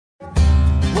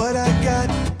What I got,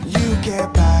 you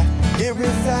can't buy. It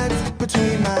resides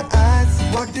between my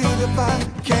eyes. Walked through the fire,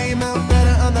 came out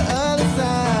better on the other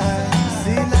side.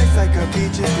 See, life's like a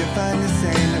beach if you find the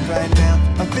sand. And right now,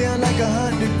 I feel like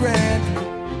 100 grand.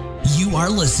 You are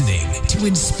listening to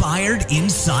Inspired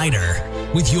Insider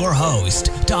with your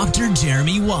host, Dr.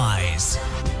 Jeremy Weisz.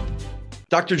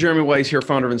 Dr. Jeremy Weisz here,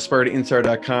 founder of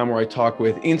InspiredInsider.com, where I talk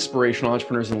with inspirational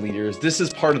entrepreneurs and leaders. This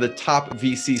is part of the Top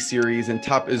VC series and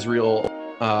Top Israel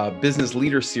Business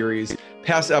Leader series.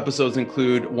 Past episodes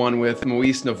include one with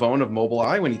Weisz Navon of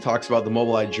Mobileye, when he talks about the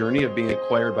Mobileye journey of being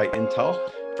acquired by Intel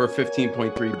for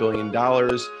 $15.3 billion.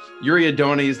 Yuri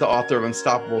Adoni is the author of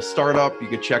Unstoppable Startup. You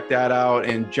could check that out.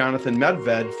 And Jonathan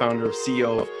Medved, founder of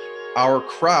CEO of Our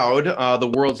Crowd, the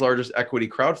world's largest equity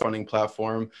crowdfunding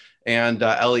platform. And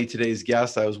Elie, today's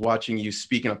guest, I was watching you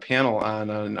speak in a panel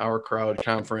on an Our Crowd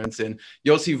conference. And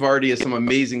Yossi Vardi has some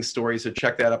amazing stories, so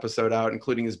check that episode out,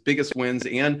 including his biggest wins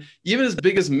and even his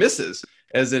biggest misses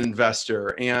as an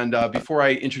investor. And before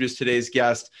I introduce today's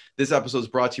guest, this episode is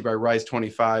brought to you by Rise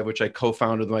 25, which I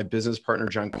co-founded with my business partner,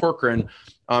 John Corcoran.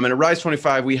 And at Rise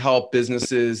 25, we help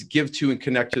businesses give to and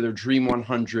connect to their Dream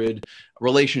 100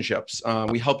 relationships.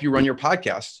 We help you run your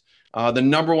podcast. The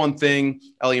number one thing,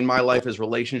 Elie, in my life is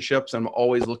relationships. I'm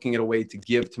always looking at a way to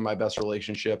give to my best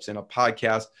relationships. And a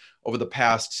podcast over the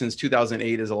past, since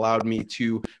 2008, has allowed me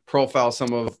to profile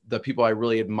some of the people I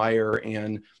really admire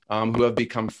and who have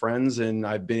become friends. And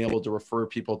I've been able to refer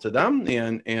people to them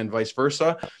and vice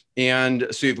versa. And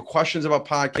so if you have questions about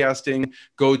podcasting,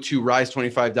 go to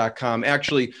rise25.com.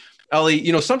 Actually,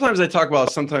 Elie, sometimes I talk about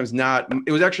it, sometimes not.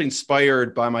 It was actually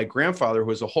inspired by my grandfather, who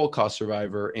was a Holocaust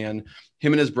survivor, and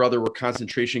him and his brother were in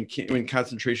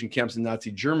concentration camps in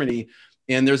Nazi Germany.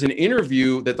 And there's an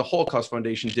interview that the Holocaust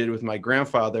Foundation did with my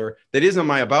grandfather that is on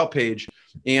my About page.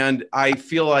 And I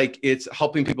feel like it's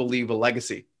helping people leave a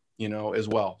legacy, as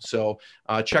well. So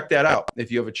check that out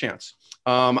if you have a chance.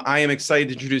 I am excited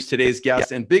to introduce today's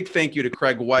guest, and big thank you to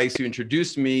Craig Weisz, who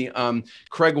introduced me.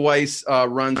 Craig Weisz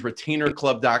runs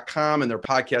retainerclub.com, and their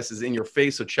podcast is In Your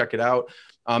Face, so check it out.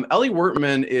 Elie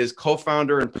Wurtman is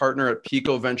co-founder and partner at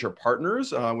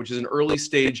Pico.partners, which is an early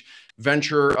stage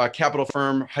venture capital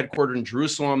firm headquartered in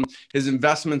Jerusalem. His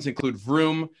investments include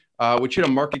Vroom, which hit a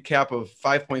market cap of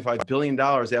 $5.5 billion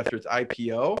after its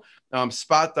IPO.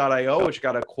 Spot.io, which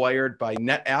got acquired by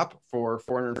NetApp for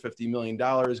 $450 million.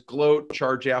 Gloat,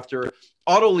 ChargeAfter,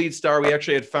 Auto Leadstar. We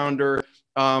actually had founder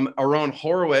Aaron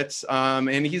Horowitz,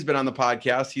 and he's been on the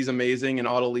podcast. He's amazing. And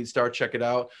Auto Leadstar, check it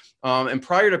out. And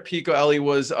prior to Pico, Elie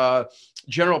was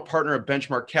general partner at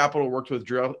Benchmark Capital, worked with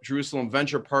Jerusalem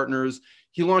Venture Partners.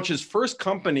 He launched his first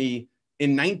company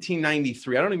in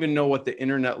 1993. I don't even know what the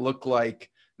internet looked like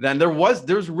then. There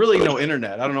was really no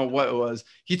internet. I don't know what it was.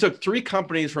 He took 3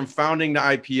 companies from founding to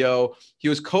IPO. He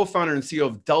was co-founder and CEO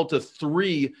of Delta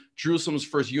 3, Jerusalem's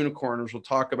first unicorn, which we'll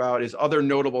talk about. His other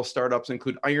notable startups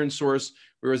include IronSource,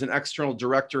 where he was an external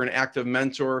director and active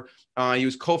mentor. He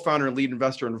was co-founder and lead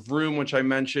investor in Vroom, which I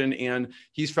mentioned, and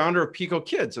he's founder of Pico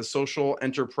Kids, a social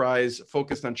enterprise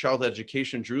focused on childhood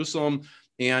education in Jerusalem.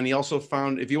 And he also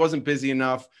found, if he wasn't busy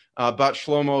enough, Bat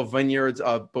Shlomo Vineyards,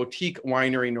 a boutique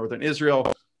winery in northern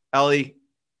Israel. Elie,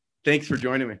 thanks for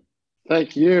joining me.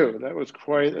 Thank you. That was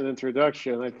quite an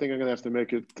introduction. I think I'm going to have to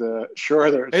make it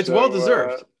shorter. It's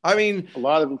well-deserved. A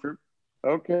lot of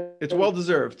okay. It's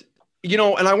well-deserved.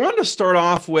 And I wanted to start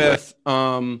off with,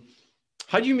 how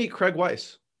did you meet Craig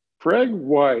Weisz? Craig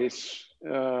Weisz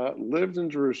lived in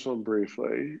Jerusalem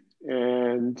briefly,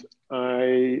 and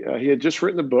he had just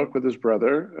written a book with his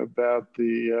brother about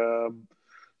the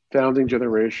founding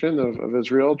generation of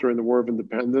Israel during the War of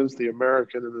Independence, the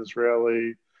American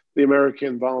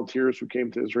volunteers who came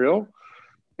to Israel.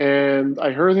 And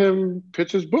I heard him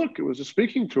pitch his book. It was a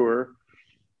speaking tour.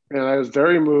 And I was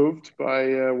very moved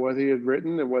by what he had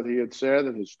written and what he had said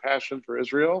and his passion for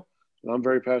Israel. And I'm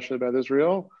very passionate about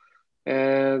Israel.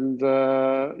 And,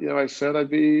 I said I'd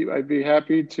be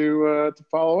happy to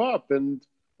follow up. And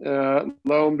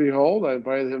lo and behold, I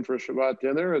invited him for a Shabbat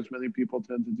dinner, as many people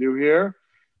tend to do here.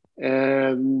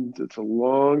 And it's a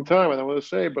long time, I don't want to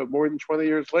say, but more than 20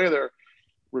 years later,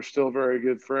 we're still very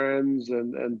good friends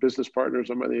and business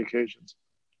partners on many occasions.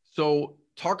 So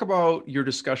talk about your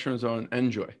discussions on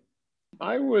Enjoy.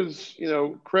 I was,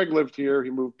 Craig lived here. He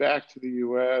moved back to the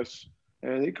U.S.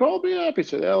 and he called me up. He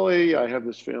said, Elie, I have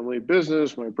this family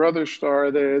business my brother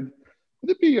started.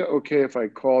 Would it be okay if I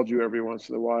called you every once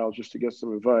in a while just to get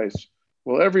some advice?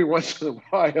 Well, every once in a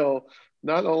while,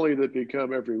 not only did it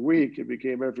become every week, it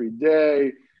became every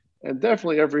day, and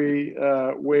definitely every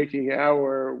waking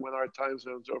hour when our time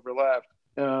zones overlapped.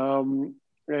 At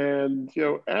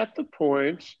the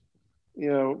point,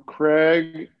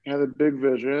 Craig had a big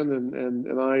vision,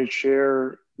 and I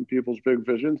share people's big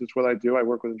visions. It's what I do. I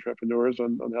work with entrepreneurs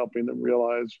on helping them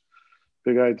realize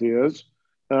big ideas.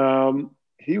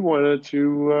 He wanted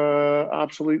to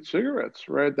obsolete cigarettes,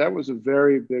 right? That was a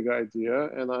very big idea,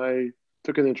 and I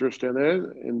took an interest in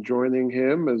it, in joining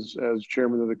him as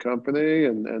chairman of the company,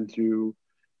 and to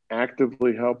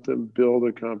actively help them build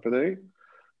a company.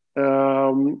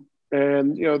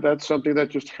 And that's something that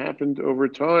just happened over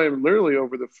time, literally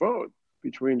over the phone,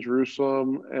 between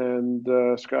Jerusalem and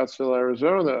Scottsdale,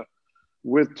 Arizona.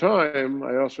 With time,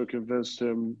 I also convinced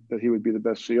him that he would be the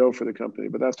best CEO for the company,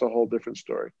 but that's a whole different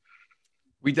story.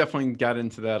 We definitely got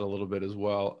into that a little bit as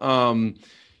well.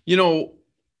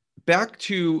 Back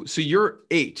to, so you're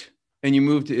 8 and you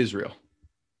moved to Israel.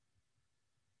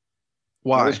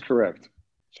 Why? That is correct.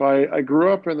 So I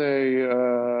grew up in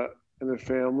a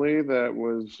family that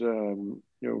was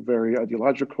very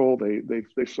ideological.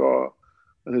 They saw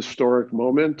an historic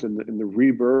moment in the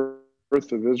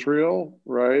rebirth of Israel,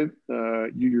 right?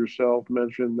 You yourself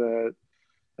mentioned that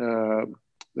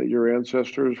your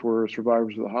ancestors were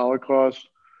survivors of the Holocaust.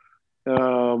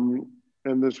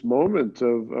 And this moment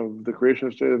of the creation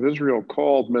of the State of Israel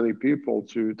called many people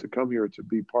to come here to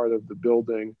be part of the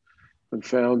building and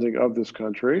founding of this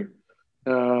country.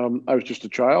 I was just a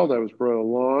child. I was brought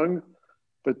along.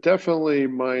 But definitely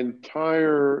my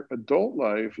entire adult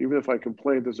life, even if I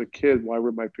complained as a kid, why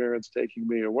were my parents taking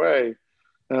me away,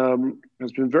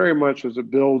 has been very much as a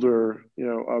builder,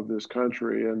 of this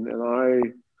country. And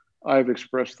I've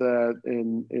expressed that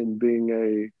in being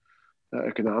a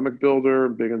economic builder,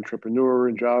 big entrepreneur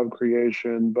in job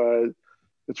creation. But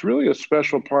it's really a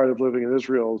special part of living in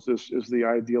Israel is the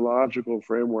ideological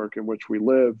framework in which we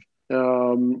live.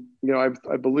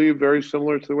 I believe very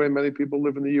similar to the way many people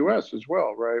live in the U.S. as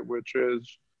well, right? Which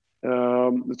is,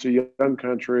 it's a young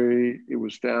country. It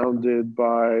was founded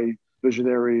by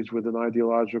visionaries with an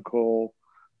ideological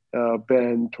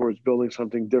bend towards building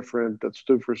something different that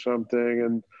stood for something.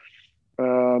 And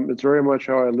it's very much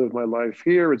how I live my life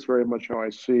here. It's very much how I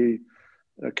see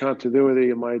continuity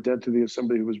in my identity as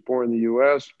somebody who was born in the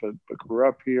U.S. but grew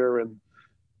up here, and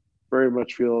very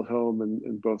much feel at home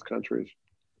in both countries.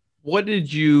 What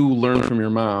did you learn from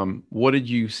your mom? What did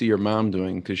you see your mom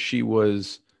doing? Because she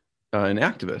was an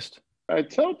activist. I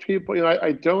tell people,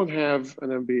 I don't have an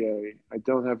MBA. I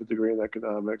don't have a degree in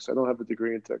economics. I don't have a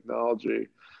degree in technology.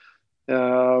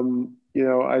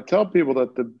 I tell people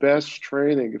that the best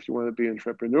training, if you want to be an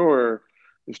entrepreneur,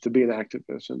 is to be an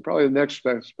activist. And probably the next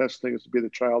best thing is to be the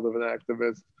child of an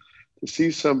activist, to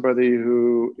see somebody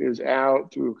who is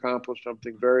out to accomplish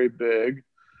something very big.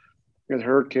 In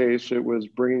her case, it was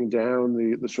bringing down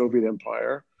the Soviet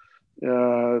Empire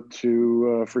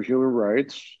for human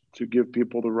rights, to give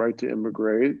people the right to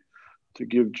immigrate, to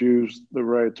give Jews the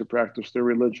right to practice their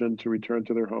religion, to return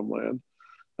to their homeland.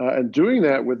 And doing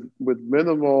that with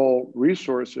minimal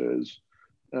resources,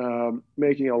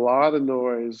 making a lot of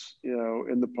noise,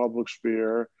 in the public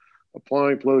sphere,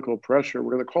 applying political pressure.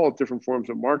 We're going to call it different forms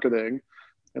of marketing.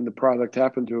 And the product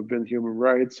happened to have been human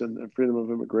rights and freedom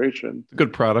of immigration.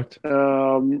 Good product.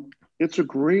 It's a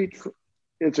great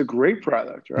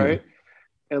product, right? Mm-hmm.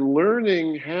 And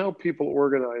learning how people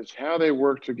organize, how they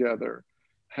work together,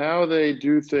 how they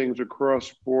do things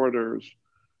across borders.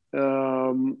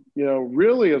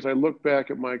 Really, as I look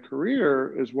back at my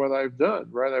career, is what I've done,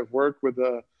 right? I've worked with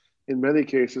in many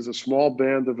cases, a small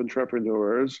band of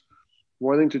entrepreneurs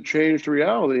wanting to change the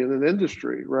reality in an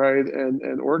industry, right?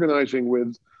 And organizing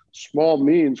with small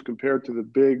means compared to the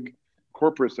big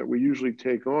corporates that we usually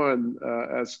take on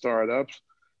as startups.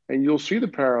 And you'll see the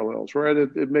parallels, right?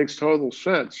 It makes total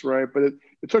sense, right? But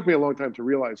it took me a long time to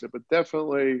realize it. But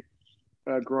definitely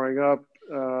growing up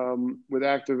with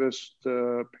activist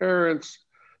parents,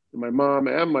 my mom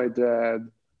and my dad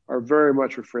are very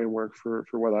much a framework for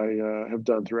what I have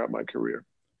done throughout my career.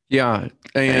 Yeah.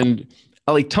 And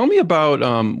Elie, tell me about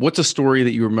what's a story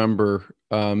that you remember,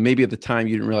 maybe at the time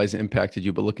you didn't realize it impacted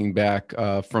you, but looking back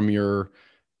from your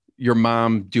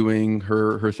mom doing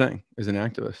her thing as an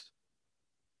activist.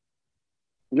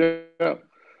 Yeah.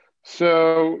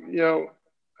 So,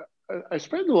 I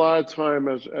spend a lot of time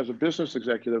as a business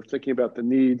executive thinking about the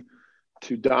need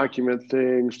to document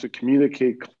things, to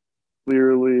communicate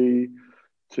clearly,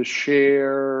 to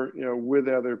share, with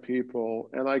other people.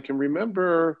 And I can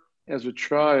remember as a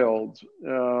child,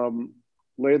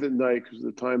 late at night, because of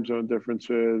the time zone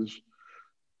differences,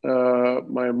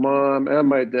 my mom and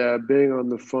my dad being on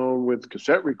the phone with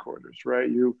cassette recorders, right?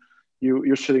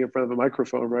 You're sitting in front of a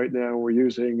microphone right now. We're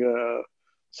using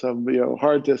some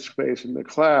hard disk space in the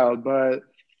cloud, but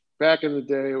back in the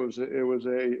day, it was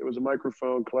a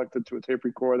microphone connected to a tape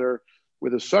recorder.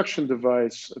 with a suction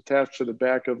device attached to the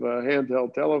back of a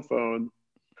handheld telephone,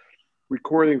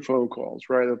 recording phone calls,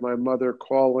 right, of my mother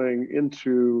calling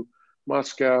into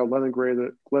Moscow,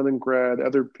 Leningrad,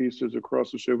 other pieces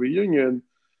across the Soviet Union,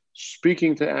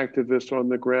 speaking to activists on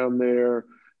the ground there,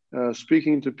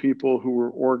 speaking to people who were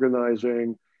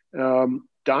organizing,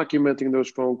 documenting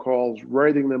those phone calls,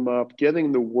 writing them up,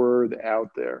 getting the word out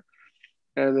there.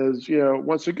 And as you know,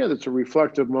 once again, it's a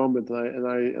reflective moment, and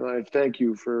I thank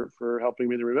you for helping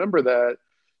me to remember that.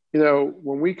 You know,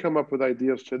 when we come up with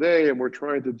ideas today, and we're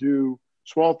trying to do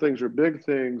small things or big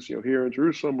things, you know, here in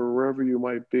Jerusalem or wherever you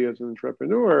might be as an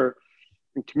entrepreneur,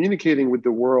 and communicating with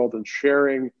the world and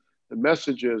sharing the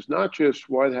messages, not just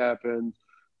what happened,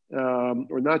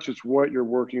 or not just what you're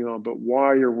working on, but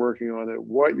why you're working on it,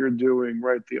 what you're doing,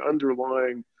 right? The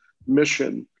underlying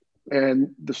mission.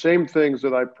 And the same things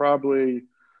that I probably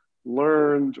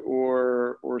learned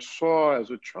or saw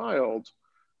as a child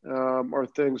are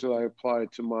things that I apply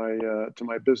to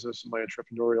my business and my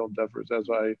entrepreneurial endeavors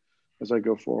as I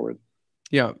go forward.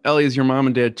 Yeah, Elie, as your mom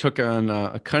and dad took on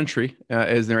a country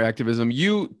as their activism,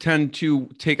 you tend to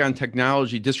take on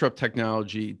technology, disrupt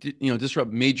technology,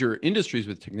 disrupt major industries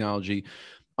with technology,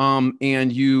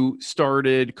 and you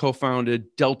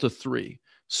co-founded Delta 3.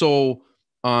 So,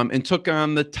 and took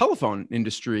on the telephone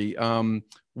industry.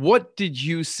 What did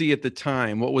you see at the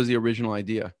time? What was the original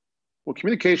idea? Well,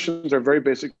 communications are a very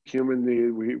basic human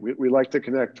need. We like to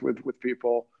connect with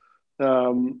people.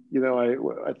 I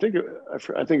think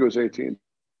it was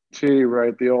AT&T,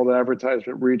 right? The old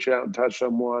advertisement, reach out and touch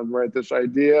someone, right? This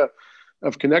idea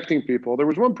of connecting people. There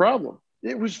was one problem.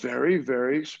 It was very,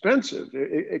 very expensive.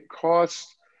 It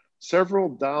cost several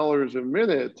dollars a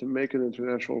minute to make an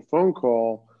international phone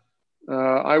call.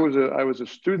 I was a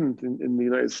student in the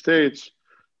United States,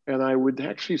 and I would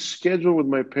actually schedule with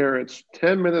my parents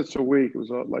 10 minutes a week. It was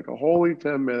like a holy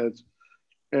 10 minutes.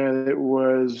 And it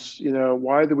was,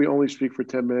 why did we only speak for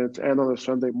 10 minutes? And on a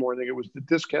Sunday morning, it was the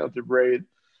discounted rate.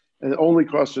 And it only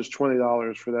cost us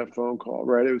 $20 for that phone call,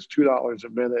 right? It was $2 a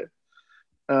minute.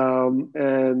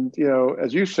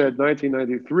 As you said,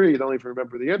 1993, you don't even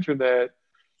remember the internet.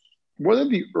 One of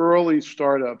the early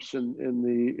startups when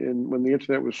the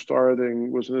internet was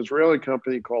starting was an Israeli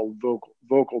company called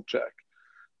VocalCheck.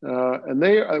 And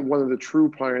they are one of the true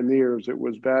pioneers. It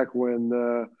was back when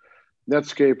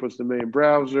Netscape was the main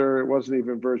browser. It wasn't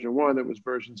even version 1, it was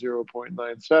version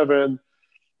 0.97.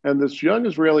 And this young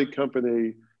Israeli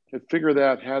company had figured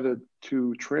out how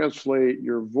to translate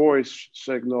your voice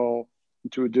signal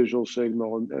into a digital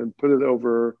signal and put it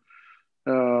over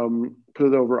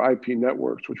IP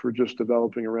networks, which were just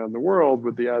developing around the world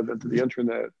with the advent of the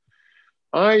internet.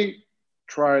 I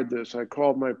tried this. I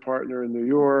called my partner in New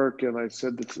York and I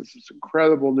said, this is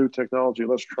incredible new technology.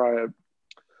 Let's try it.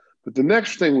 But the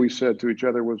next thing we said to each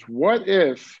other was, what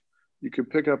if you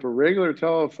could pick up a regular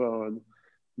telephone,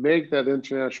 make that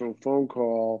international phone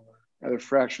call at a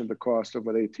fraction of the cost of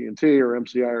what AT&T or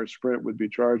MCI or Sprint would be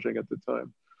charging at the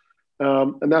time?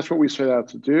 And that's what we set out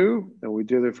to do. And we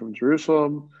did it from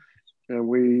Jerusalem. And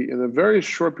we, in a very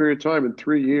short period of time, in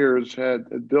 3 years,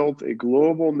 had built a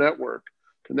global network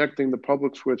connecting the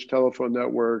public switch telephone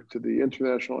network to the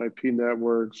international IP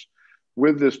networks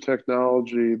with this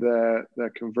technology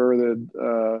that converted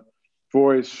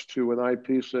voice to an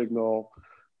IP signal,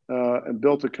 and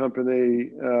built a company,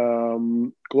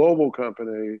 global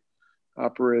company,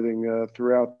 operating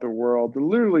throughout the world, and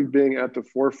literally being at the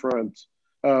forefront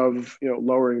of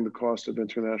lowering the cost of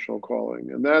international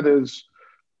calling. And that is,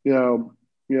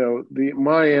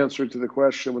 my answer to the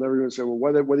question when everyone said, well,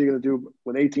 what are you going to do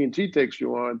when AT&T takes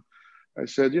you on? I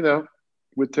said,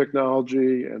 with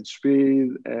technology and speed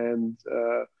and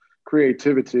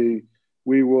creativity,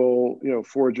 we will,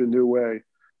 forge a new way.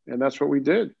 And that's what we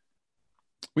did.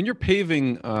 When you're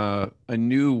paving a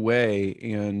new way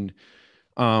and,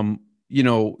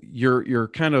 you're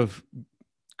kind of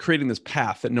creating this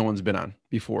path that no one's been on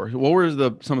before, what were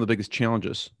some of the biggest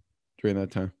challenges during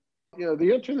that time?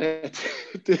 The internet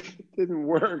didn't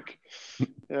work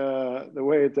the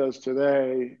way it does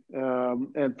today.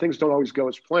 And things don't always go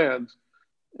as planned.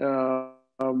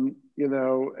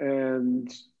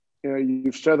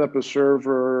 You've set up a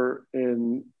server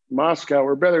in Moscow,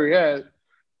 or better yet,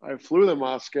 I flew to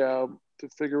Moscow to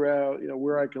figure out,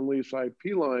 where I can lease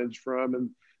IP lines from.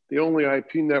 And the only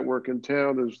IP network in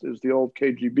town is the old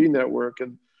KGB network.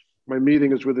 And my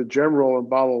meeting is with a general and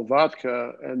bottle of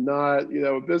vodka and not,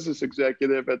 a business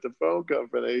executive at the phone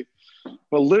company.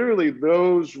 But literally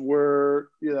those were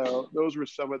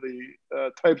some of the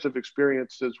types of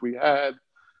experiences we had.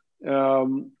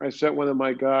 I sent one of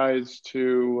my guys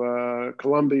to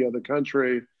Colombia, the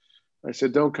country, I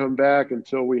said, don't come back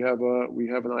until we have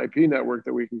an IP network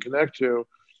that we can connect to.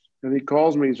 And he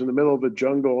calls me. He's in the middle of a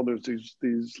jungle. There's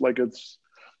these like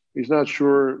he's not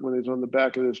sure when he's on the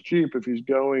back of this Jeep if he's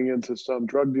going into some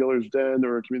drug dealer's den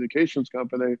or a communications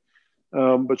company.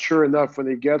 But sure enough, when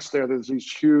he gets there, there's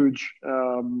these huge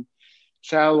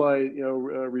satellite,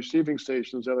 receiving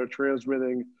stations that are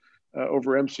transmitting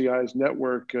over MCI's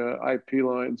network IP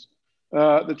lines.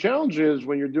 The challenge is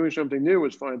when you're doing something new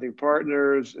is finding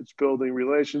partners, it's building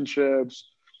relationships,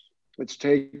 it's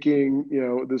taking,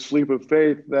 this leap of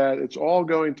faith that it's all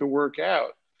going to work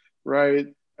out, right?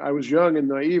 I was young and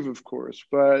naive, of course,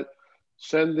 but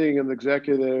sending an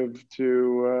executive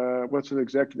to, what's an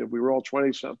executive? We were all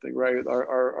 20 something, right?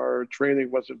 Our training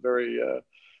wasn't very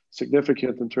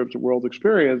significant in terms of world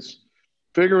experience.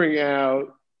 Figuring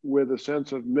out with a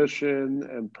sense of mission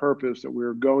and purpose that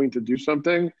we're going to do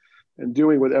something and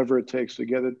doing whatever it takes to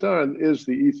get it done is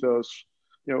the ethos,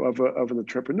 of an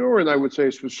entrepreneur. And I would say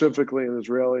specifically an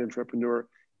Israeli entrepreneur,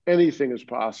 anything is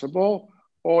possible.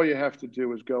 All you have to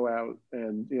do is go out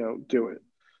and, do it.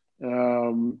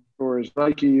 Or as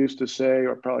Nike used to say,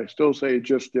 or probably still say,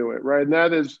 just do it, right? And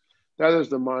that is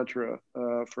the mantra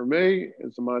for me.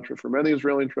 It's the mantra for many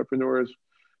Israeli entrepreneurs,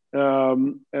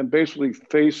 and basically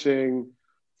facing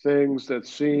things that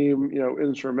seem,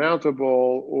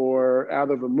 insurmountable or out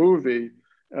of a movie,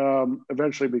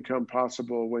 eventually become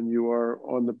possible when you are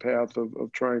on the path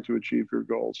of trying to achieve your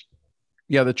goals.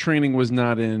 Yeah, the training was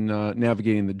not in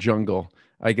navigating the jungle,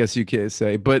 I guess you could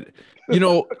say. But,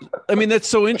 I mean, that's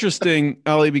so interesting,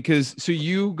 Elie, because so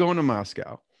you going to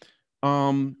Moscow,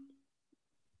 are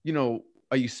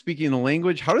you speaking the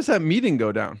language? How does that meeting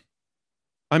go down?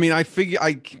 I mean, I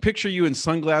picture you in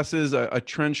sunglasses, a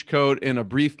trench coat, and a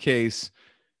briefcase,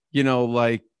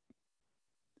 like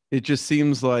it just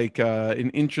seems like an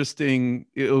interesting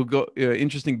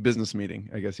business meeting,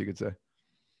 I guess you could say.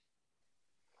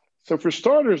 So for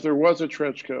starters, there was a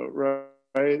trench coat, right?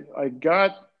 I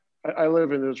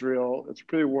live in Israel. It's a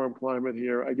pretty warm climate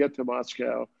here. I get to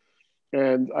Moscow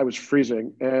and I was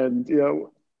freezing. And,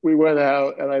 we went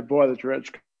out and I bought a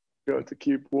trench coat to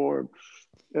keep warm.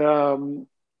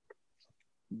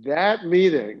 That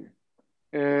meeting,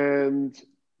 and,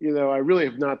 I really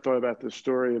have not thought about this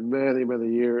story in many,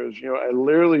 many years. I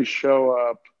literally show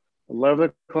up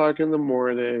 11 o'clock in the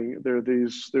morning.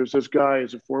 There's this guy,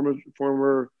 he's a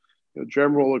former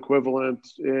general equivalent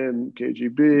in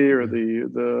KGB or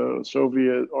the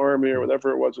Soviet Army or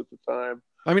whatever it was at the time.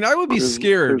 I mean, I would be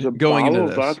scared going into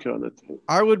this. Vodka on the table.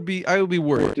 I would be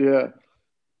worried. Yeah.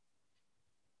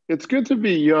 It's good to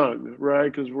be young,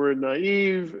 right? Because we're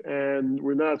naive and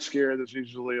we're not scared as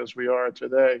easily as we are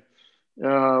today.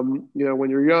 When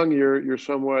you're young, you're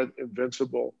somewhat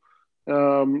invincible.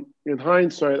 In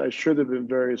hindsight, I should have been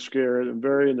very scared and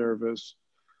very nervous.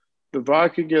 The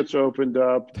vodka gets opened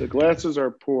up, the glasses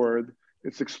are poured.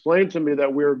 It's explained to me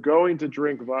that we're going to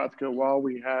drink vodka while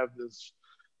we have this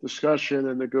discussion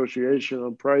and negotiation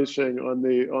on pricing on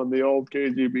the old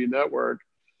KGB network.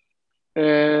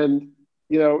 And,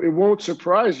 it won't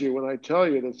surprise you when I tell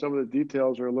you that some of the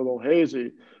details are a little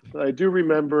hazy. But I do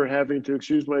remember having to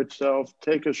excuse myself,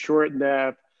 take a short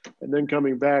nap, and then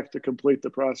coming back to complete the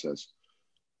process.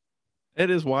 It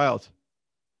is wild.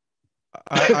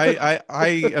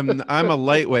 I'm a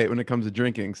lightweight when it comes to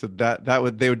drinking, so they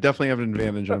would definitely have an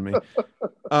advantage on me.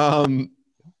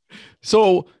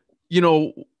 So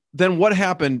then what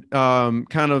happened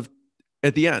kind of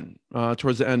at the end,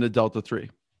 towards the end of Delta 3?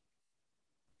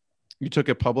 You took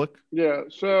it public? Yeah.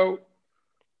 So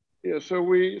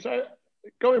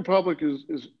going public is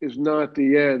not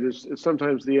the end. It's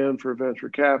sometimes the end for venture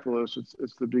capitalists.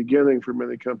 It's the beginning for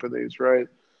many companies, right?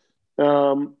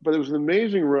 But it was an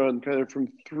amazing run, kind of from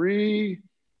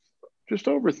just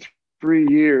over 3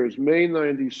 years, May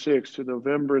 96 to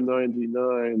November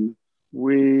 99.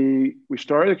 We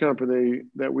started a company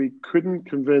that we couldn't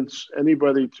convince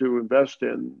anybody to invest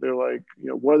in. They're like,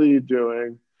 what are you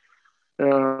doing?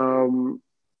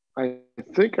 I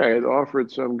think I had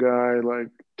offered some guy like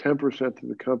 10% to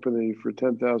the company for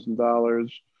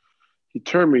 $10,000. He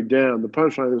turned me down. The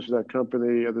punchline is that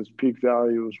company at its peak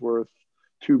value was worth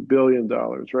 $2 billion,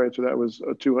 right? So that was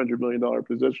a $200 million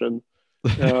position.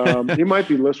 He might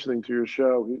be listening to your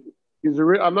show.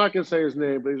 I'm not going to say his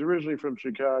name, but he's originally from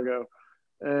Chicago,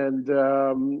 and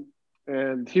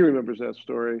he remembers that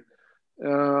story.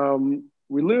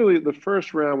 We literally, the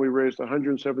first round, we raised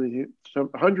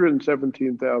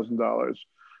 $117,000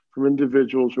 from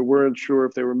individuals who weren't sure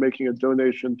if they were making a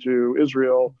donation to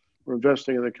Israel or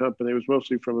investing in the company. It was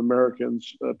mostly from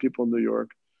Americans, people in New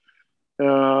York.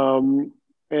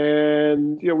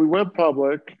 And we went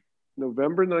public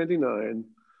November 99.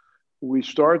 We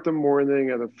start the morning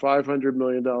at a $500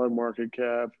 million market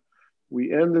cap.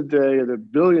 We end the day at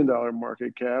 $1 billion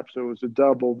market cap. So it was a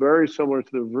double, very similar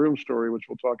to the Vroom story, which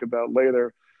we'll talk about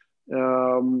later.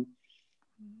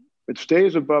 It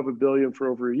stays above $1 billion for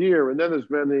over a year. And then, as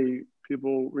many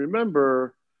people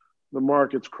remember, the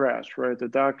markets crashed, right? The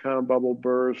dot-com bubble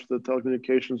burst, the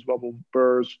telecommunications bubble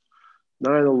burst,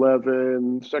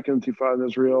 9/11, second intifada in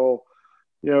Israel.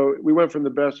 We went from the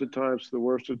best of times to the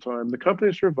worst of time. The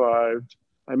company survived.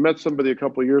 I met somebody a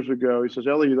couple of years ago. He says,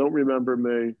 Elie, you don't remember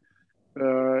me.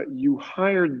 You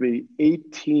hired me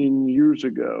 18 years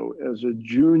ago as a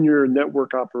junior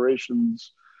network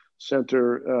operations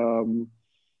center,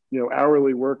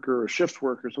 hourly worker or shift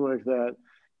worker, something like that,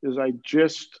 is I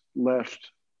just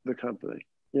left the company,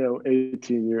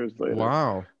 18 years later.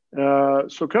 Wow.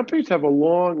 So companies have a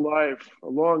long life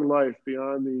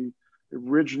beyond the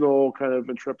original kind of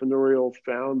entrepreneurial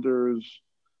founders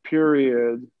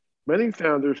period. Many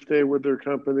founders stay with their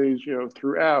companies,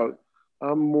 throughout.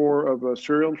 I'm more of a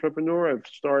serial entrepreneur. I've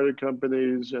started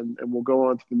companies and we'll go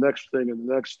on to the next thing and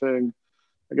the next thing.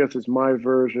 I guess it's my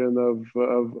version of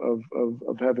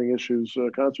having issues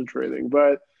concentrating.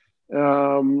 But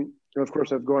of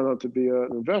course, I've gone on to be an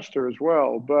investor as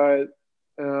well. But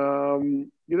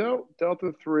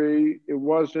Delta 3,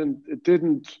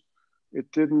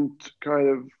 it didn't kind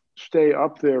of stay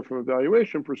up there from a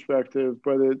valuation perspective,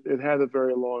 but it had a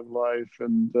very long life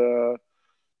and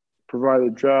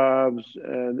provided jobs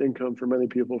and income for many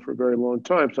people for a very long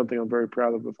time, something I'm very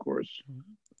proud of course.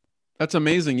 That's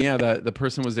amazing. Yeah, that the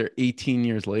person was there 18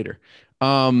 years later.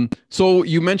 So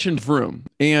you mentioned Vroom,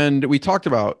 and we talked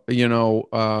about,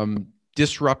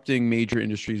 disrupting major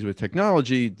industries with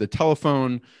technology, the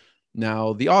telephone,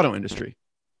 now the auto industry.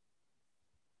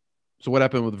 So what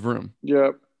happened with Vroom?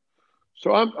 Yeah.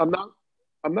 So I'm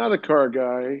not a car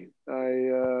guy.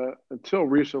 Until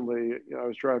recently, I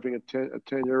was driving a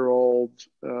 10-year-old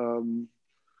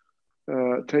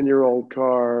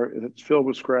car. It's filled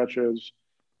with scratches.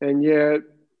 And yet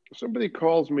somebody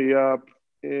calls me up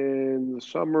in the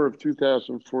summer of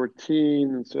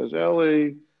 2014 and says,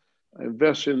 Elie, I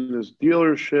invested in this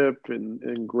dealership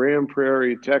in Grand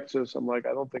Prairie, Texas. I'm like,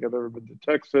 I don't think I've ever been to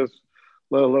Texas,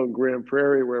 let alone Grand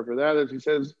Prairie, wherever that is. He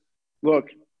says,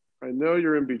 look, I know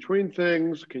you're in between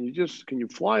things. Can you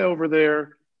fly over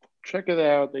there, check it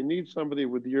out? They need somebody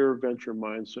with your venture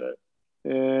mindset.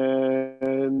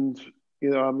 And,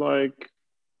 I'm like,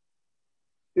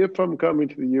 if I'm coming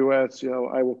to the US,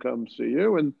 I will come see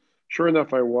you. And sure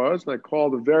enough, I was. And I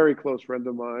called a very close friend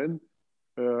of mine,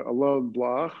 Alon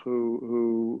Bloch,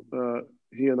 who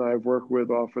he and I have worked with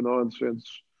off and on since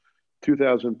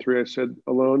 2003. I said,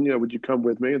 Alon, would you come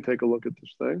with me and take a look at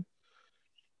this thing?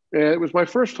 And it was my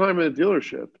first time in a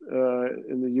dealership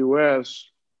in the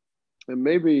US, and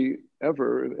maybe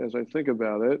ever, as I think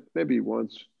about it, maybe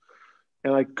once.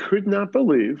 And I could not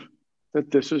believe that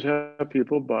this is how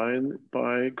people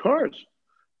buy cars,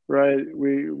 right?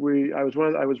 I was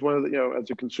one of the, as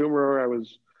a consumer, I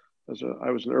was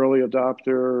an early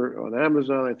adopter on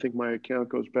Amazon. I think my account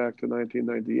goes back to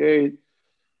 1998.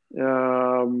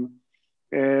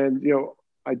 And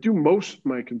I do most of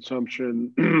my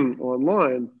consumption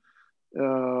online.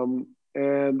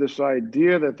 And this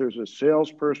idea that there's a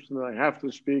salesperson that I have to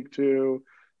speak to,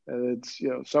 and it's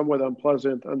somewhat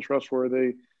unpleasant,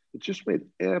 untrustworthy, it just made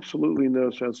absolutely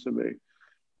no sense to me.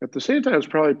 At the same time, it's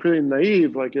probably pretty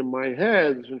naive. Like in my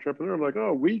head, as an entrepreneur, I'm like,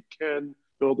 oh, we can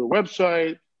build a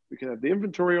website, we can have the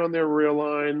inventory on there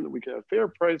realigned, we can have fair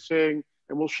pricing,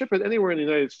 and we'll ship it anywhere in the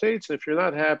United States. And if you're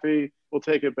not happy, we'll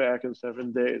take it back in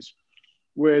 7 days,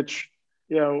 which,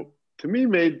 to me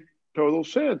made total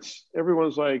sense.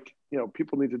 Everyone's like,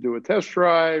 people need to do a test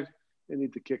drive, they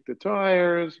need to kick the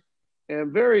tires.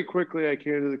 And very quickly, I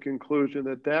came to the conclusion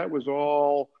that was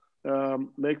all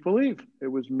make-believe. It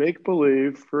was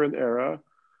make-believe for an era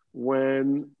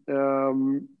when,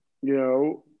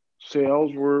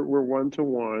 sales were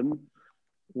one-to-one,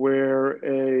 where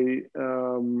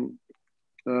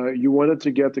you wanted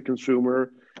to get the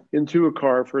consumer into a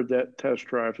car for a test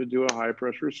drive to do a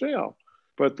high-pressure sale.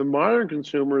 But the modern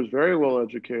consumer is very well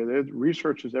educated,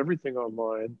 researches everything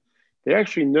online. They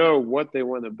actually know what they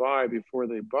want to buy before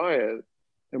they buy it.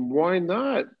 And why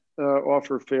not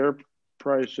offer fair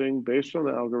pricing based on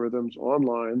the algorithms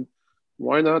online?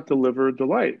 Why not deliver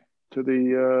delight to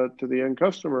the end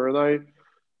customer? And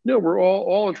we're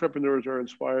all entrepreneurs are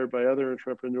inspired by other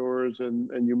entrepreneurs.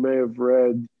 And you may have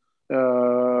read,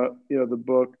 the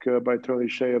book by Tony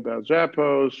Hsieh about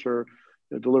Zappos or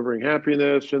Delivering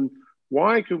Happiness. And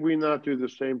why could we not do the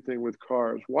same thing with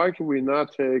cars? Why can we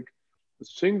not take the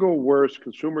single worst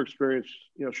consumer experience,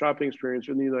 shopping experience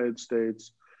in the United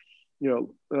States,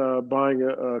 buying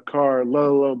a car, let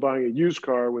alone buying a used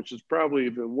car, which is probably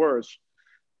even worse.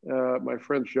 My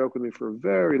friends joked with me for a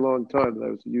very long time that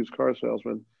I was a used car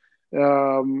salesman,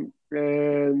 and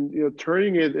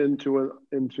turning it into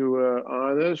a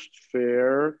honest,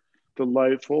 fair,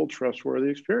 delightful, trustworthy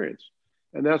experience.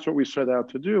 And that's what we set out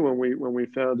to do when we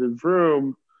founded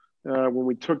Vroom. When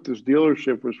we took this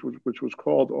dealership, which was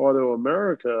called Auto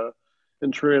America,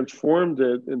 and transformed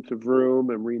it into Vroom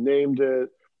and renamed it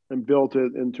and built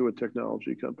it into a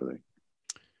technology company.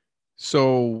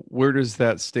 So where does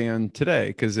that stand today?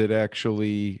 Because it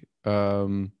actually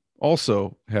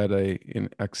also had an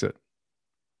exit.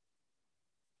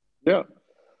 Yeah.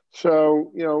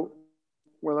 So,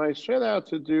 when I set out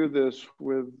to do this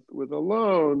with a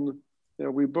loan,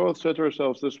 we both said to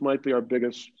ourselves, this might be our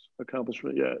biggest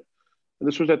accomplishment yet. And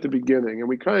this was at the beginning. And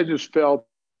we kind of just felt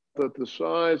that the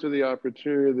size of the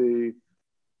opportunity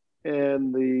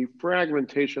and the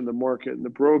fragmentation of the market and the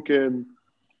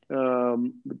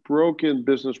broken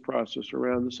business process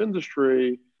around this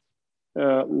industry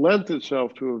lent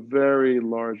itself to a very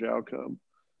large outcome.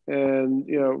 And,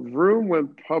 Vroom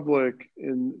went public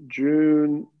in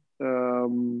June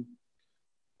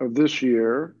of this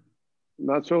year,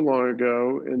 not so long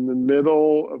ago, in the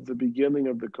middle of the beginning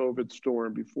of the COVID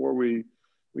storm, before we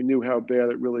knew how bad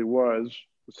it really was.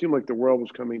 It seemed like the world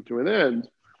was coming to an end.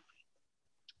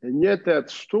 And yet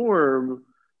that storm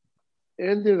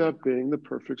ended up being the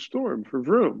perfect storm for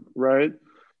Vroom, right?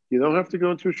 You don't have to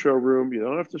go into a showroom. You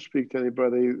don't have to speak to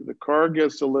anybody. The car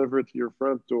gets delivered to your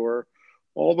front door.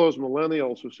 All those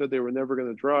millennials who said they were never going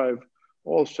to drive,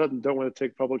 all of a sudden don't want to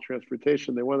take public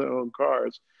transportation. They want to own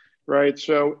cars, right?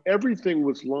 So everything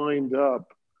was lined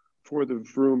up for the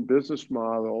Vroom business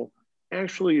model,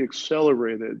 actually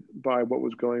accelerated by what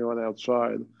was going on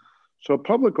outside. So a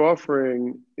public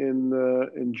offering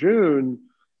in June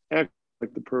acted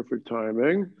like the perfect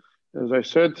timing. As I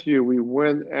said to you, we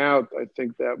went out, I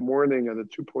think, that morning at a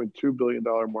 $2.2 billion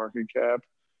market cap.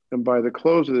 And by the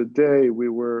close of the day, we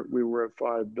were at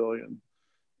 $5 billion.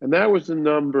 And that was the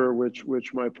number which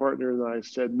my partner and I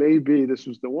said, maybe this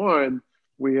is the one.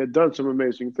 We had done some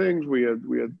amazing things. We had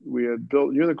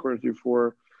built unicorns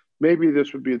before. Maybe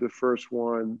this would be the first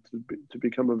one to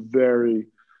become a very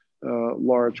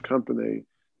large company.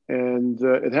 And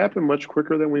it happened much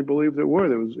quicker than we believed it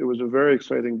would. It was a very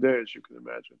exciting day, as you can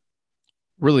imagine.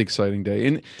 Really exciting day.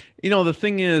 And, the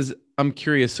thing is, I'm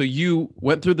curious. So you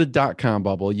went through the dot-com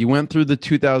bubble, you went through the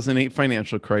 2008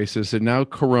 financial crisis, and now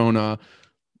Corona.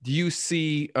 Do you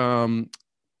see,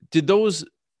 did those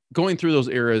going through those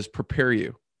eras prepare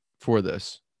you for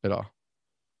this at all?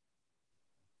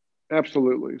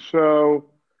 Absolutely. So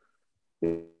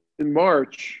in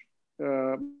March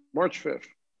 5th,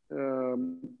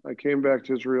 I came back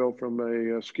to Israel from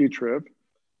a ski trip,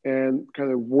 and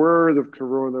kind of word of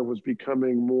Corona was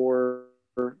becoming more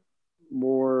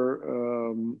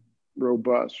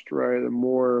robust, right, and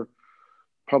more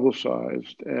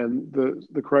publicized. And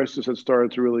the crisis had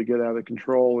started to really get out of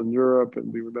control in Europe,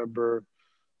 and we remember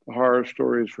the horror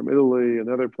stories from Italy and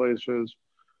other places.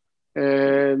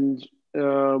 And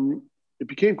it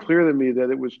became clear to me that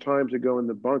it was time to go in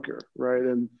the bunker, right?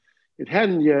 And it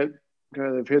hadn't yet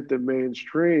kind of hit the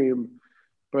mainstream,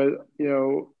 but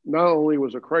not only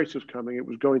was a crisis coming, it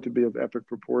was going to be of epic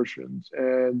proportions.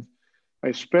 And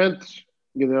I spent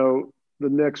the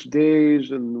next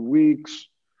days and weeks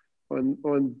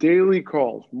on daily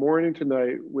calls, morning to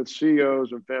night, with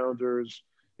CEOs and founders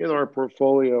in our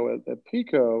portfolio at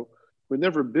Pico who had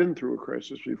never been through a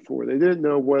crisis before. They didn't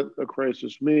know what a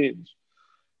crisis means.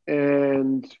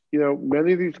 And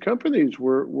many of these companies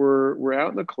were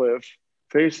out in the cliff,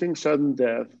 facing sudden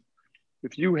death.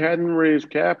 If you hadn't raised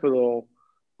capital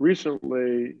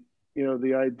recently,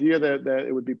 the idea that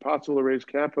it would be possible to raise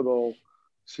capital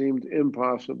seemed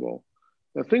impossible.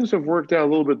 Now, things have worked out a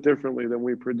little bit differently than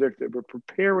we predicted, but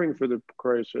preparing for the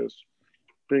crisis,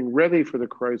 being ready for the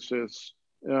crisis,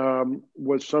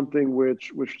 was something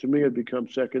which to me had become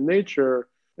second nature.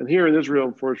 And here in Israel,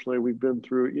 unfortunately, we've been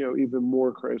through even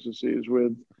more crises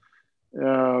with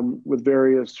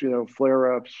various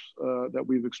flare-ups that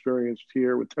we've experienced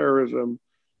here with terrorism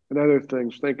and other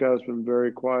things. Thank God it's been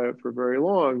very quiet for very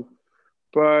long,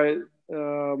 but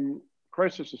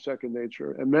crisis is second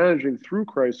nature, and managing through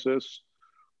crisis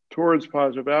towards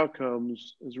positive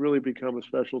outcomes has really become a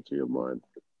specialty of mine.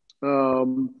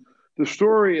 The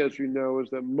story, as you know, is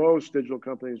that most digital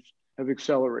companies have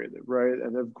accelerated, right,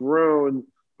 and have grown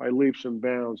by leaps and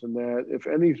bounds, and that if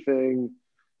anything,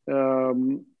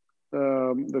 the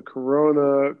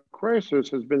Corona crisis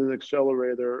has been an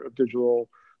accelerator of digital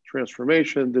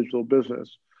transformation, digital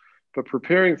business. but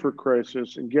preparing for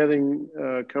crisis and getting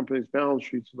companies' balance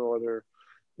sheets in order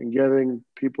and getting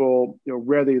people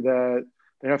ready that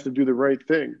they have to do the right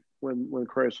thing when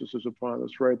crisis is upon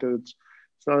us, right? That it's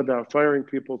not about firing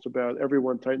people, it's about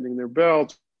everyone tightening their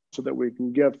belts so that we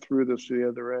can get through this to the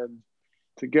other end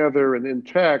together and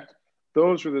intact.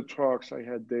 Those are the talks I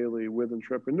had daily with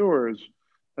entrepreneurs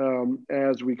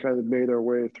as we kind of made our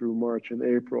way through March and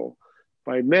April.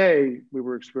 By May, we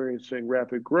were experiencing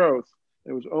rapid growth.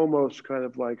 It was almost kind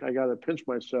of like I got to pinch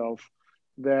myself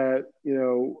that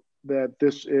that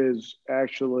this is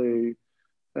actually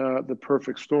the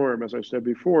perfect storm, as I said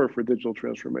before, for digital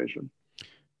transformation.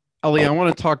 Elie, I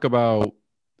want to talk about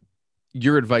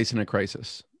your advice in a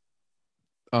crisis.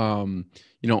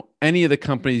 Any of the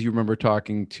companies you remember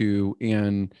talking to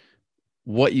and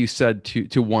what you said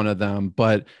to one of them.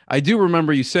 But I do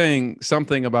remember you saying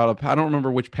something about I don't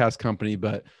remember which past company,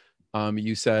 but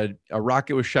you said a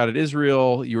rocket was shot at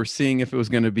Israel. You were seeing if it was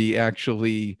going to be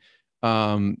actually,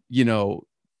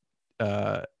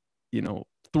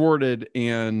 thwarted,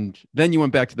 and then you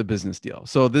went back to the business deal.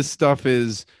 So this stuff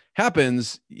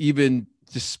happens even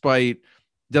despite.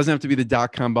 Doesn't have to be the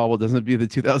dot-com bubble, doesn't have to be the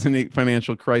 2008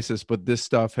 financial crisis, but this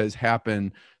stuff has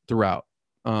happened throughout.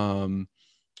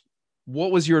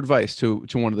 What was your advice to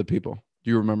one of the people?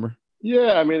 Do you remember?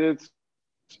 Yeah, I mean,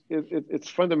 it's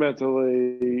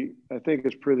fundamentally, I think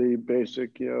it's pretty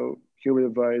basic, human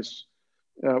advice.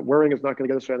 Worrying is not going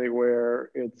to get us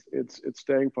anywhere. It's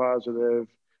staying positive.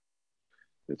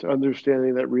 It's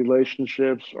understanding that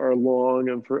relationships are long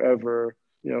and forever,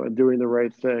 and doing the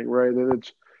right thing, right? And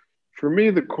it's, for me,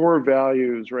 the core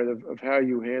values, right, of how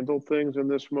you handle things in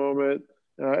this moment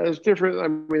is different. I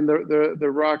mean,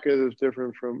 the rocket is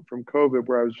different from COVID,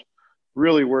 where I was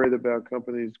really worried about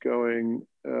companies going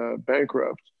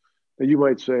bankrupt. And you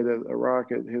might say that a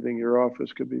rocket hitting your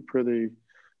office could be pretty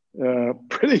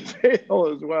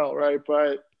fatal as well, right?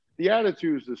 But the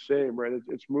attitude is the same, right?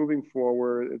 It's moving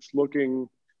forward. It's looking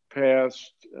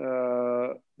past.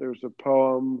 There's a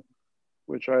poem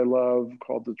which I love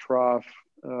called The Trough,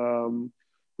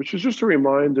 which is just a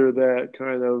reminder that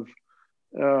kind of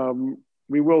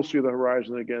we will see the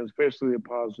horizon again. It's basically a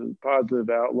positive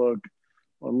outlook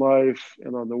on life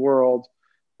and on the world.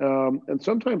 And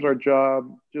sometimes our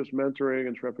job, just mentoring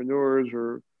entrepreneurs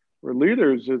or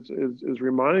leaders, is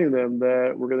reminding them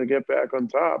that we're going to get back on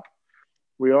top.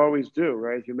 We always do,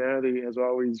 right? Humanity has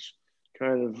always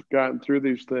kind of gotten through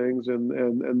these things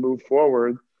and moved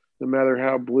forward, no matter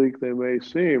how bleak they may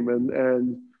seem.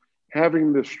 And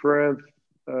having the strength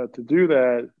to do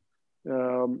that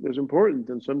is important.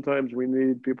 And sometimes we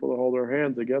need people to hold our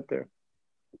hand to get there.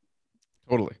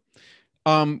 Totally.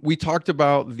 We talked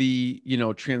about the,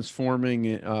 transforming,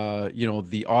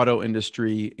 the auto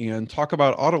industry, and talk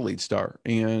about Auto Lead Star.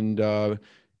 And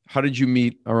how did you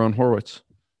meet Aaron Horowitz?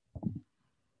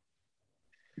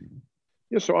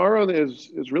 Yeah, so Aaron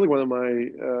is really one of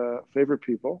my favorite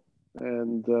people.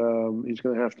 And he's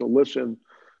going to have to listen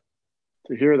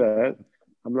to hear that.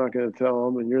 I'm not going to tell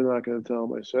him, and you're not going to tell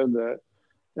him I said that.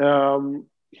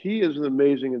 He is an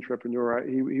amazing entrepreneur.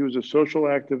 He was a social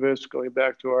activist, going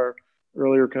back to our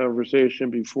earlier conversation.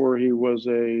 Before he was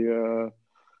a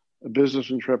business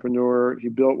entrepreneur, he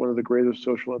built one of the greatest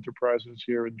social enterprises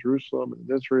here in Jerusalem and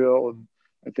Israel, and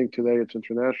I think today it's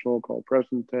international, called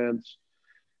Present Tense.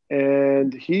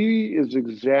 And he is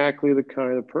exactly the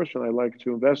kind of person I like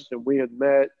to invest in. We had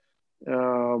met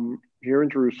here in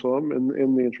Jerusalem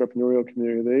in the entrepreneurial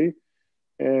community,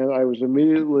 and I was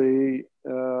immediately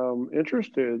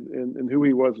interested in who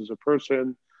he was as a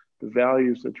person, the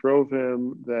values that drove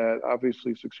him, that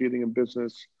obviously succeeding in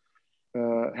business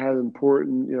had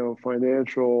important,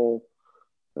 financial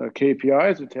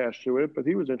KPIs attached to it, but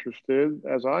he was interested,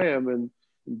 as I am, in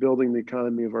building the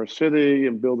economy of our city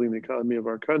and building the economy of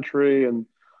our country, and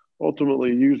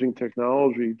ultimately using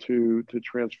technology to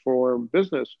transform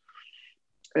business.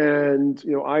 And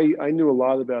I knew a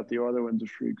lot about the auto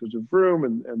industry because of Vroom,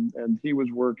 and he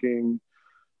was working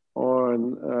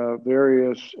on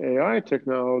various AI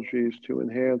technologies to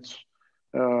enhance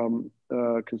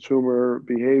consumer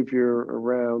behavior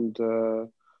around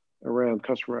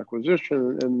customer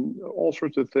acquisition and all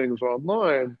sorts of things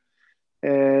online.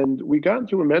 And we got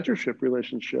into a mentorship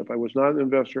relationship. I was not an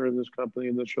investor in this company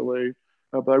initially,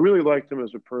 but I really liked him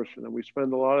as a person. And we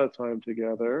spend a lot of time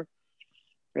together.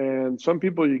 And some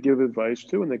people you give advice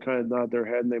to, and they kind of nod their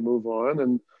head and they move on.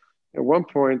 And at one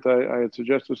point, I had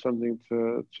suggested something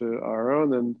to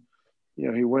Aaron, and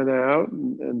he went out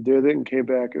and did it, and came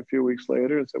back a few weeks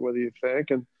later and said, "What do you think?"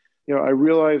 And I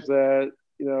realized that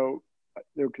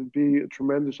there could be a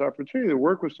tremendous opportunity to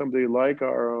work with somebody like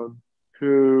Aaron,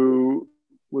 who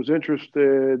was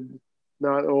interested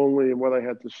not only in what I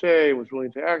had to say, was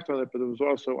willing to act on it, but it was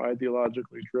also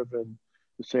ideologically driven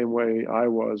the same way I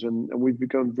was. And we've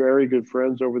become very good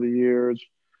friends over the years.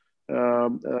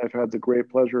 And I've had the great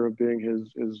pleasure of being his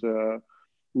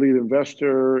lead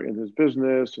investor in his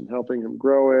business and helping him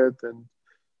grow it and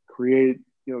create,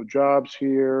 jobs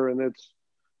here. And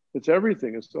it's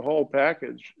everything. It's the whole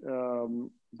package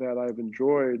that I've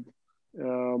enjoyed.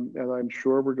 And I'm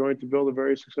sure we're going to build a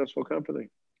very successful company.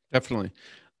 Definitely.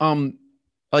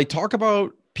 I talk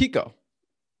about Pico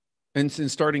and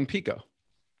starting Pico.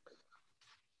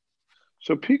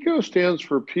 So Pico stands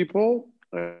for people,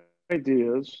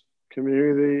 ideas,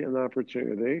 community, and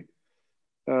opportunity.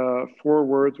 4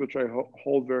 words which I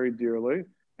hold very dearly.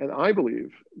 And I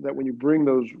believe that when you bring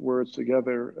those words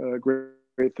together,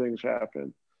 great things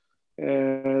happen.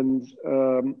 And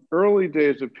early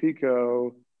days of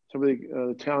Pico, somebody, an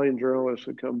Italian journalist,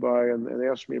 had come by and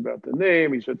asked me about the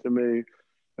name. He said to me,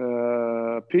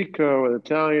 Pico in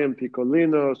Italian,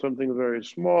 piccolino, something very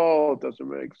small. It doesn't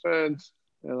make sense.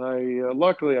 And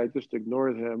luckily, I just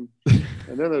ignored him.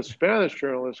 And then a Spanish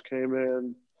journalist came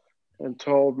in and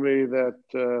told me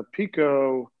that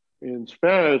Pico in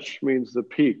Spanish means the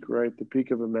peak, right? The peak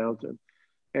of a mountain.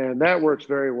 And that works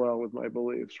very well with my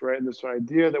beliefs, right? And this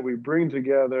idea that we bring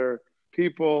together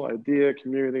people, idea,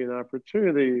 community, and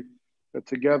opportunity, that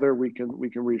together we can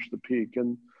reach the peak.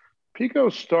 And Pico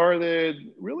started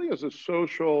really as a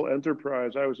social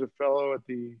enterprise. I was a fellow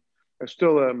I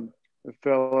still am a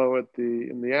fellow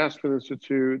in the Aspen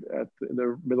Institute in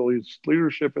the Middle East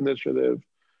Leadership Initiative.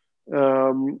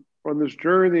 On this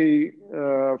journey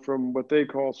from what they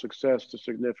call success to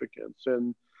significance,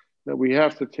 and that we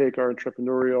have to take our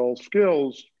entrepreneurial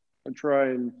skills and try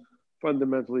and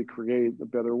fundamentally create a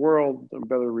better world, a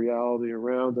better reality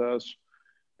around us.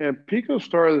 And Pico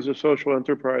started as a social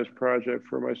enterprise project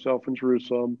for myself in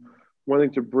Jerusalem,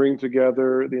 wanting to bring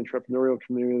together the entrepreneurial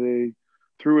community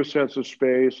through a sense of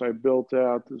space. I built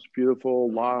out this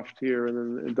beautiful loft here in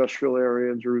an industrial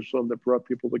area in Jerusalem that brought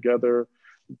people together,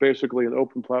 basically an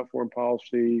open platform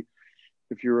policy.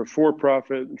 If you're a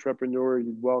for-profit entrepreneur,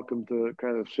 you're welcome to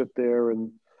kind of sit there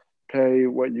and pay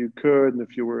what you could. And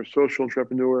if you were a social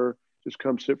entrepreneur, just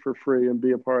come sit for free and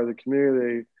be a part of the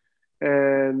community.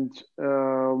 And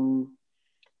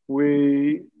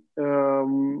we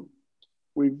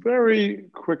very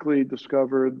quickly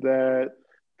discovered that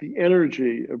the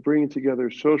energy of bringing together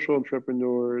social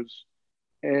entrepreneurs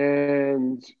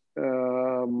and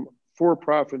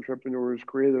for-profit entrepreneurs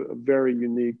created a very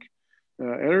unique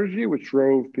energy, which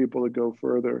drove people to go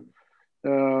further.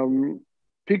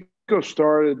 Pico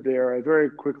started there. I very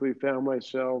quickly found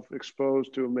myself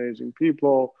exposed to amazing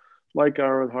people like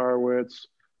Aaron Horowitz,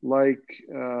 like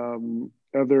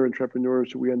other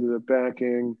entrepreneurs who we ended up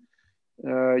backing.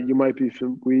 You might be,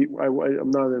 I'm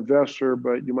not an investor,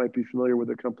 but you might be familiar with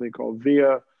a company called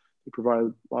Via. They provide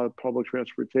a lot of public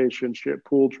transportation,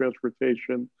 pool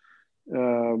transportation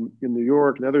in New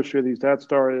York and other cities. That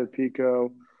started at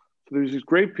Pico. So there's these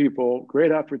great people,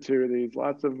 great opportunities,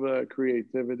 lots of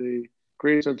creativity,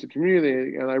 great sense of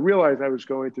community. And I realized I was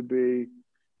going to be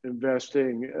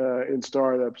investing in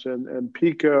startups. And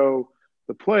Pico,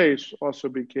 the place, also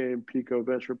became Pico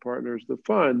Venture Partners, the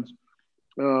fund.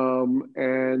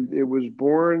 And it was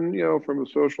born, from a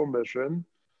social mission.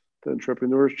 The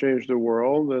entrepreneurs change the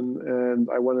world, and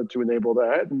I wanted to enable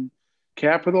that. And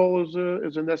capital is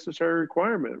a necessary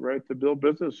requirement, right, to build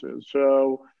businesses.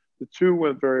 So the two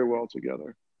went very well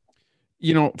together.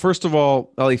 First of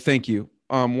all, Elie, thank you.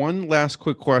 One last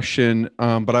quick question,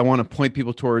 but I want to point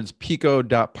people towards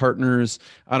Pico.partners.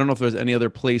 I don't know if there's any other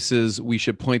places we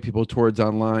should point people towards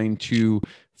online to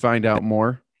find out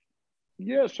more.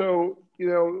 Yeah, so,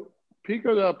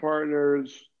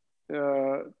 Pico.partners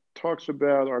talks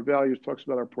about our values, talks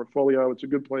about our portfolio. It's a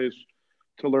good place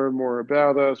to learn more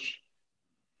about us.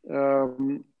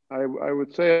 I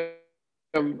would say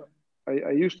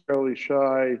I used to be really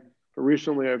shy, but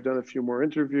recently I've done a few more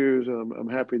interviews, and I'm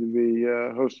happy to be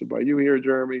hosted by you here,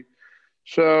 Jeremy.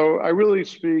 So I really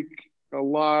speak a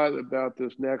lot about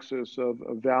this nexus of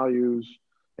values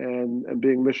and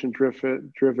being mission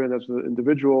driven as an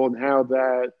individual, and how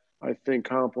that, I think,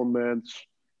 complements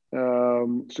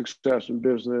success in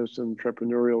business and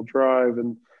entrepreneurial drive.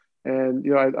 And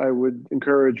I would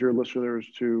encourage your listeners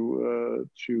to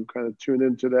kind of tune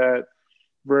into that.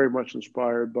 Very much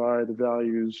inspired by the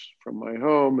values from my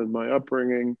home and my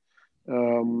upbringing,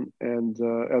 and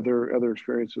other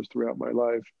experiences throughout my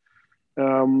life.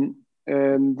 The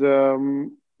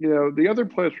other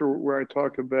place where I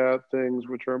talk about things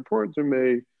which are important to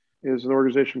me is an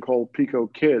organization called Pico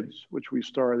Kids, which we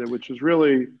started, which is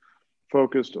really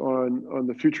focused on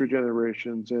the future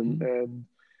generations and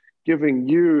giving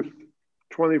youth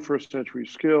 21st century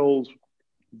skills,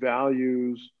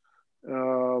 values,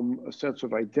 a sense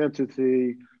of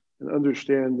identity, and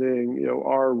understanding,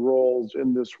 our roles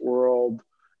in this world,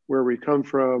 where we come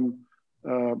from,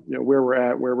 where we're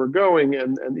at, where we're going,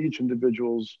 and each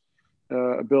individual's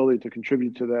ability to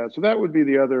contribute to that. So that would be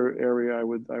the other area I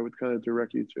would kind of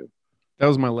direct you to. That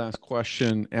was my last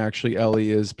question, actually, Elie,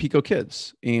 is Pico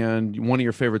Kids, and one of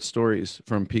your favorite stories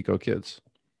from Pico Kids.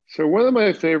 So one of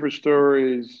my favorite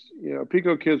stories,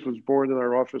 Pico Kids was born in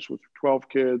our office with 12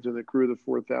 kids, and it grew to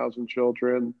 4,000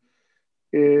 children,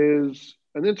 is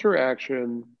an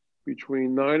interaction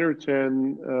between 9 or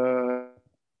 10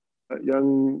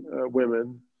 young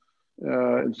women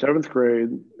in 7th grade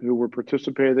who were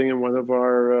participating in one of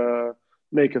our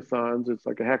make-a-thons. It's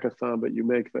like a hackathon, but you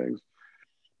make things.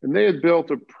 And they had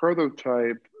built a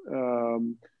prototype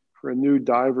for a new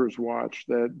diver's watch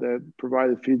that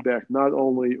provided feedback not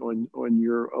only on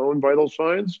your own vital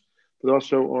signs, but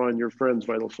also on your friend's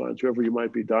vital signs, whoever you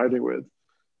might be diving with.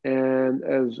 And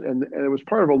it was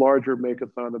part of a larger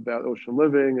make-a-thon about ocean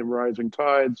living and rising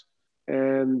tides.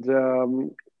 And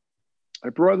I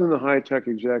brought in a high-tech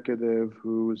executive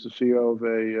who was the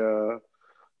CEO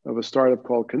of a startup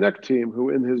called Connect Team, who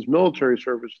in his military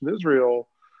service in Israel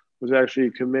was actually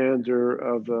commander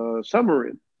of a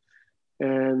submarine.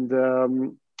 And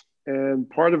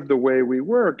part of the way we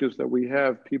work is that we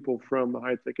have people from the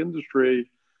high-tech industry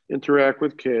interact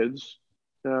with kids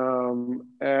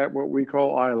at what we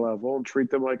call eye level and treat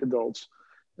them like adults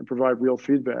and provide real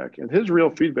feedback. And his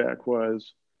real feedback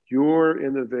was, your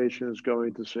innovation is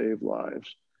going to save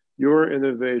lives. Your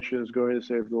innovation is going to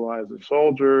save the lives of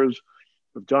soldiers,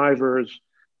 of divers,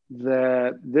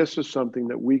 that this is something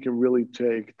that we can really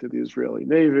take to the Israeli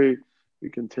Navy, we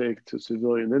can take to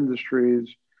civilian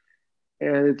industries.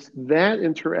 And it's that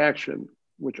interaction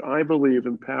which I believe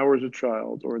empowers a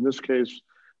child, or in this case,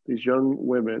 these young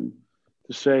women,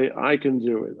 to say, I can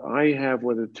do it. I have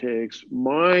what it takes.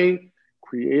 My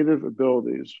creative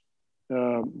abilities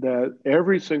that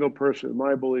every single person, in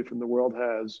my belief, in the world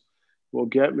has, will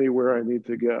get me where I need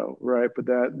to go, right? But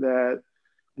that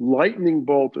lightning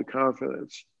bolt of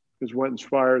confidence is what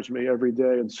inspires me every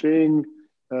day. And seeing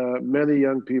many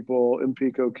young people in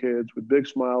Pico Kids with big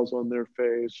smiles on their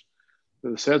face,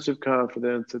 with a sense of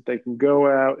confidence that they can go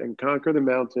out and conquer the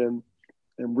mountain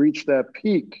and reach that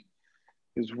peak,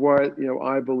 is what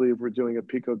I believe we're doing at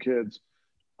Pico Kids.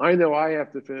 I know I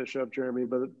have to finish up, Jeremy,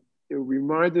 but it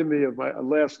reminded me of my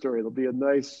last story. It'll be a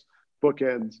nice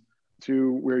bookend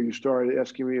to where you started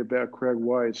asking me about Craig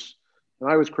Weisz. And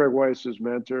I was Craig Weisz's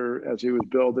mentor as he was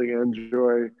building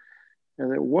Enjoy.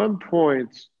 And at one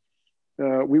point,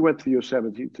 we went to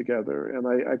Yosemite together, and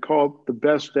I called the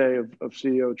best day of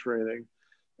CEO training.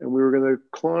 And we were going to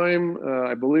climb,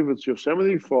 I believe it's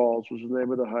Yosemite Falls was the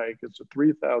name of the hike. It's a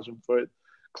 3,000-foot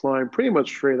climb, pretty much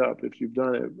straight up if you've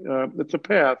done it. It's a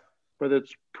path, but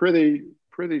it's pretty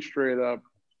straight up.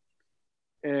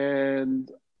 And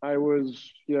I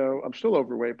was, I'm still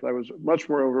overweight, but I was much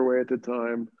more overweight at the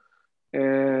time.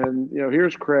 And,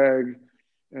 here's Craig,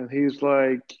 and he's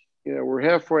like, we're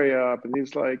halfway up, and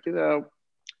he's like,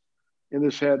 in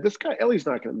his head, this guy, Elie's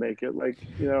not going to make it. Like,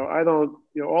 I don't,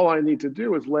 all I need to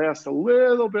do is last a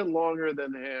little bit longer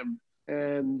than him.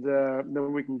 And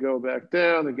then we can go back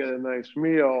down and get a nice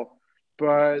meal.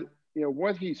 But,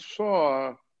 what he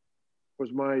saw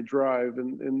was my drive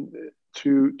and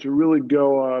to really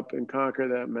go up and conquer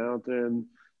that mountain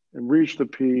and reach the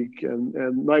peak. And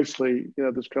nicely,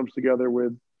 this comes together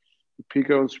with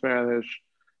Pico in Spanish,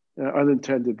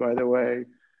 unintended, by the way.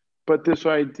 But this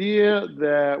idea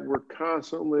that we're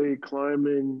constantly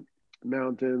climbing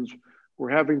mountains,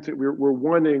 we're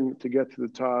wanting to get to the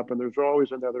top, and there's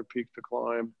always another peak to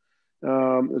climb.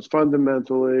 It's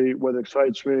fundamentally what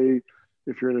excites me.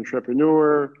 If you're an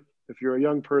entrepreneur, if you're a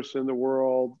young person in the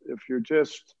world, if you're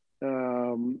just,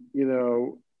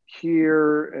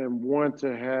 here and want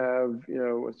to have,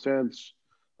 a sense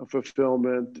of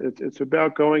fulfillment, it's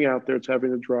about going out there. It's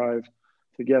having a drive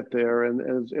to get there.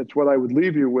 And it's what I would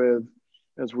leave you with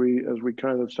as we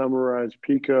kind of summarize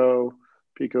Pico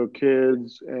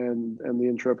Kids, and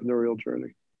the entrepreneurial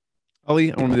journey.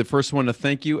 Elie, I want to be the first one to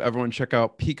thank you. Everyone check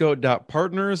out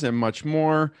Pico.partners and much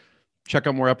more. Check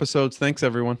out more episodes. Thanks,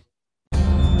 everyone.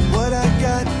 What I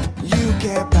got, you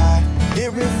can't buy.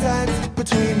 It resides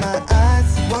between my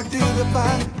eyes. Walked through the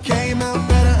fire, came out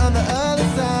better on the other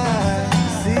side.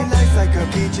 See, life's like a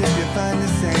beach if you find the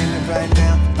sand. And right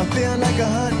now, I feel like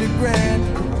 $100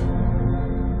 grand.